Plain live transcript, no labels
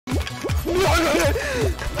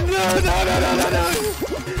No, no, no, no, no, no!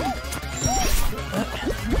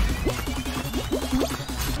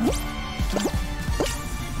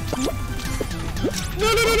 No,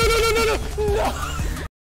 no, no, no, no, no, no, no!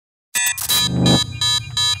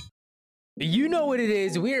 You know what it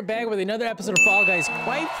is. We are back with another episode of Fall Guys.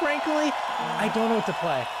 Quite frankly, I don't know what to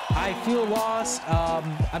play. I feel lost.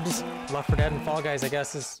 I'm just Left 4 Dead and Fall Guys, I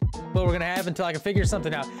guess, is what we're gonna have until I can figure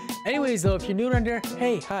something out. Anyways, though, if you're new around here,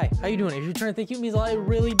 hey, hi, how you doing? If you're trying to thank you, it means a lot. It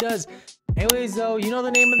really does. Anyways, though, you know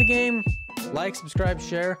the name of the game. Like, subscribe,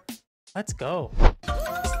 share. Let's go.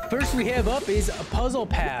 First we have up is a puzzle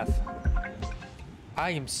path. I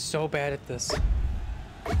am so bad at this.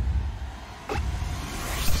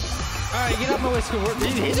 Alright, get off my way, Squidward.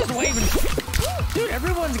 He's just waving. Dude,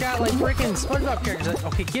 everyone's got like freaking SpongeBob characters. Like,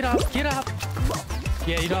 okay, get up, get up.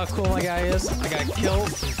 Yeah, you know how cool my guy is? I got killed.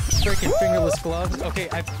 Freaking fingerless gloves. Okay,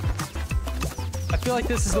 I feel like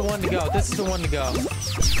this is the one to go. This is the one to go.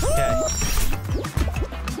 Okay.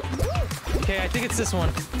 Okay, I think it's this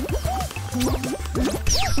one.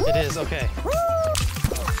 It is, okay.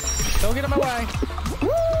 Don't get in my way.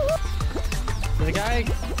 There's a guy.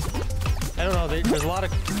 I don't know, there's a lot of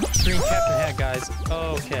green Captain Hat guys.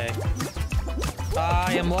 Okay.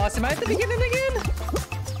 I am lost. Am I at the beginning again?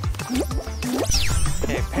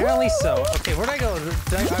 Okay, apparently so. Okay, where'd I go?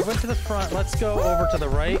 I went to the front. Let's go over to the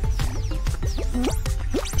right.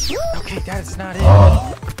 Okay, that's not it.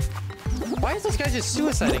 Why is this guy just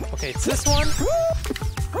suiciding? Okay, it's this one.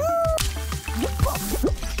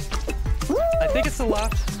 I think it's the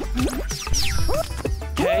left.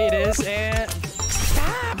 Okay, it is, and...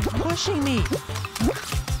 Stop pushing me!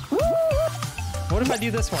 What if I do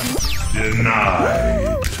this one?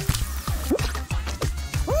 Denied.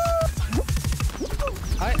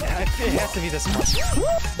 It has to be this one.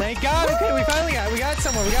 Thank God! Okay, we finally got it. We got it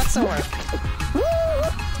somewhere. We got it somewhere.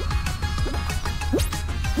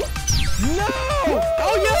 No!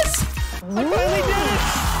 Oh, yes! I finally did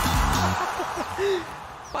it!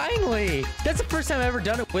 Finally! That's the first time I've ever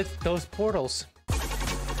done it with those portals.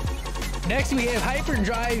 Next, we have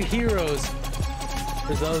hyperdrive heroes.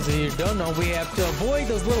 For those of you who don't know, we have to avoid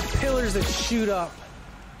those little pillars that shoot up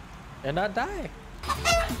and not die.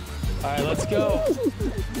 All right, let's go.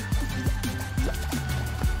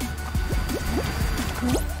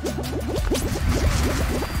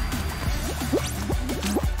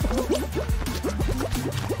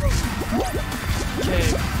 Okay,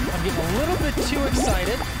 I'm getting a little bit too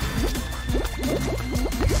excited.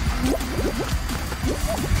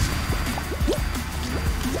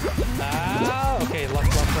 Ah, okay, left.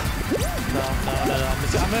 No.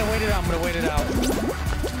 I'm gonna wait it out.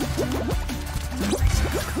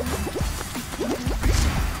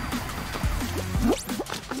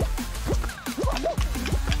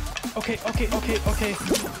 Okay.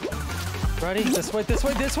 Ready? This way.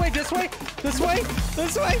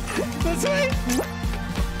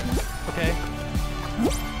 Okay.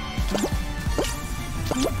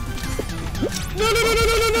 No!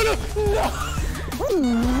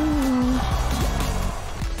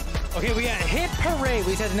 Okay, we got hit parade.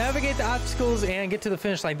 We just have to navigate the obstacles and get to the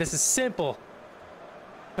finish line. This is simple.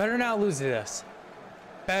 Better not lose this.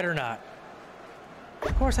 Better not.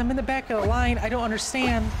 Of course, I'm in the back of the line. I don't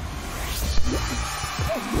understand.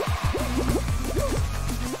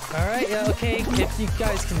 Alright, yeah, okay. If you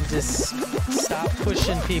guys can just stop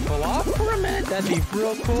pushing people off for a minute, that'd be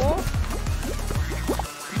real cool.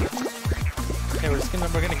 Okay, we're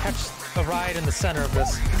gonna catch a ride in the center of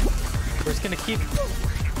this. We're just gonna keep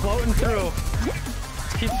floating through.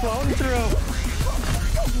 Keep floating through.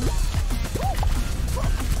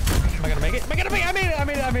 Am I gonna make it? I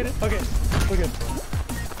made it. Okay, we're good.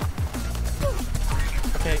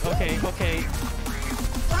 Okay.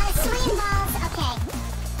 Wanna swing balls? Okay.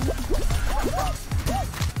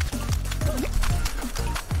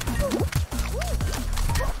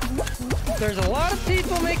 There's a lot of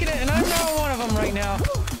people making it, and I'm not one of them right now.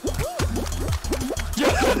 No,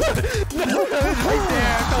 that was right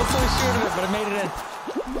there. I felt so sure of it, but I made it in.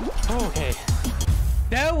 Okay.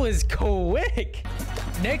 That was quick.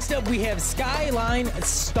 Next up, we have Skyline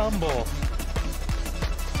Stumble.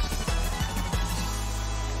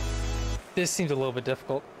 This seems a little bit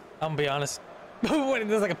difficult. I'm gonna be honest. What,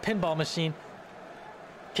 there's like a pinball machine.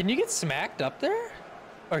 Can you get smacked up there?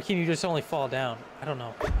 Or can you just only fall down? I don't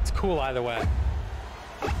know. It's cool either way.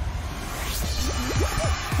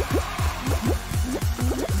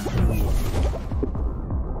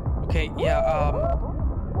 Okay, yeah,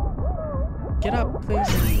 get up, please.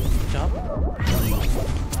 Jump.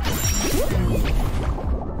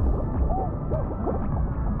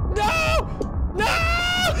 No! No!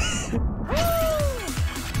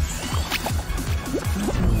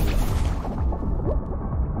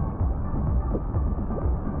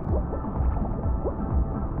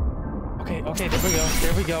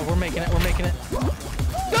 go. We're making it. We're making it. No!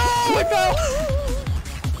 I fell!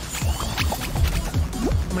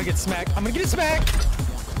 I'm gonna get smacked. I'm gonna get smacked!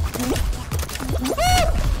 Ah!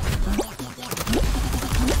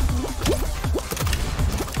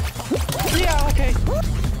 Yeah, okay.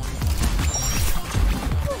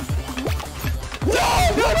 No!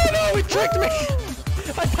 It tricked me!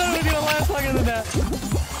 I thought it was gonna last longer than that.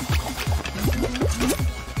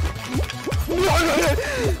 No!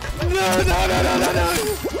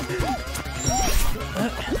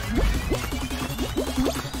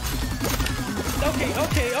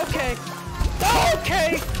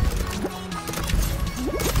 Okay!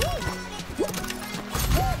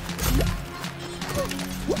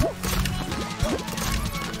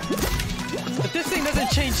 If this thing doesn't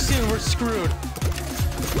change soon, we're screwed.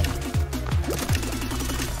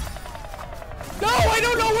 No, I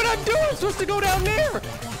don't know what I'm doing. I'm supposed to go down there.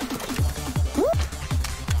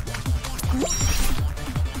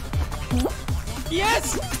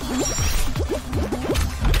 Yes!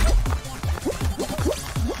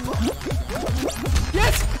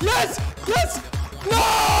 Yes! No!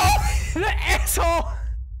 The asshole!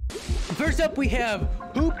 First up, we have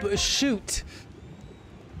Hoop Shoot.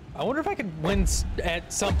 I wonder if I could win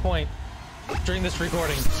at some point during this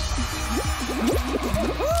recording.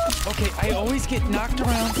 Okay, I always get knocked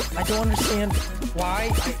around. I don't understand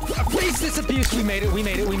why. I face this abuse. We made it.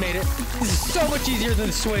 This is so much easier than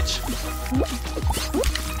the Switch.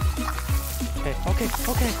 Okay.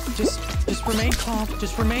 Just remain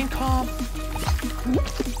calm.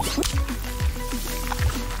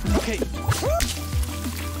 Okay.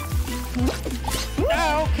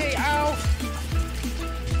 Ow, okay, ow.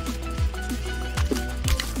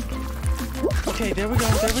 Okay, there we go.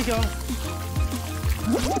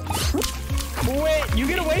 Quit! You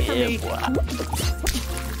get away from me!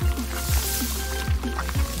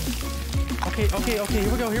 Okay,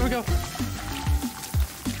 here we go.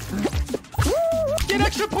 Get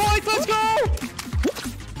extra points, let's go!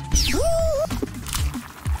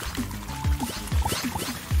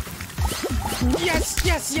 Yes!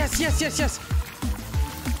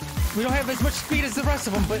 We don't have as much speed as the rest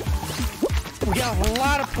of them, but we got a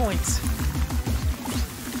lot of points.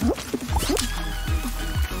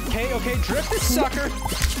 Okay, drip this sucker.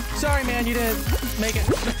 Sorry, man, you didn't make it.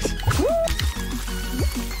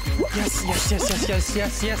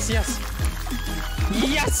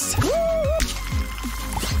 Yes!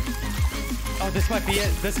 Oh, this might be it.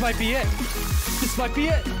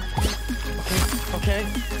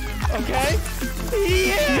 Okay.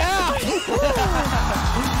 Yeah!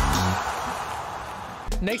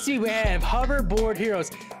 Next we have Hoverboard Heroes.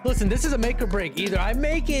 Listen, this is a make or break. Either I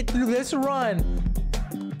make it through this run,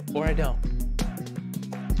 or I don't.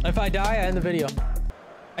 If I die, I end the video.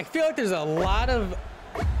 I feel like there's a lot of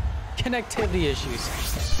connectivity issues.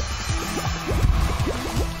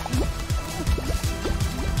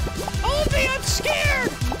 Obi, I'm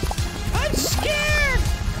scared!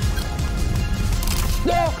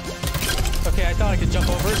 No! Okay, I thought I could jump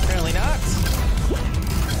over it. Apparently not.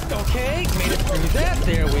 Okay, made it through that.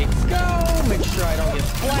 There we go. Make sure I don't get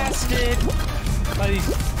blasted by these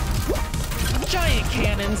giant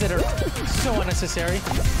cannons that are so unnecessary. I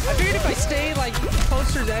figured if I stay like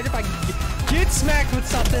closer to that, if I get smacked with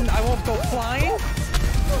something, I won't go flying.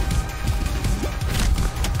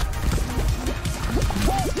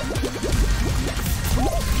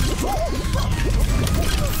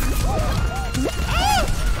 Oh!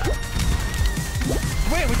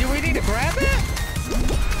 Wait, do we need to grab it?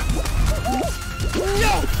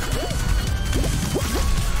 No!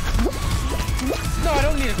 No, I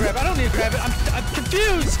don't need to grab it. I'm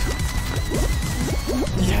confused.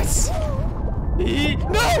 Yes.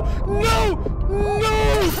 No!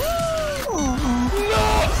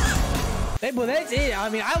 Hey, well, that's it. I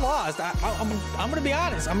mean, I lost. I'm gonna be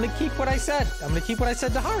honest. I'm gonna keep what I said.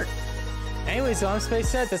 To heart. Anyway, so I'm Space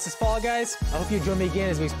Set. This is Fall Guys. I hope you join me again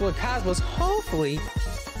as we explore Cosmos, hopefully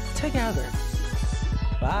together.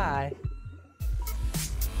 Bye.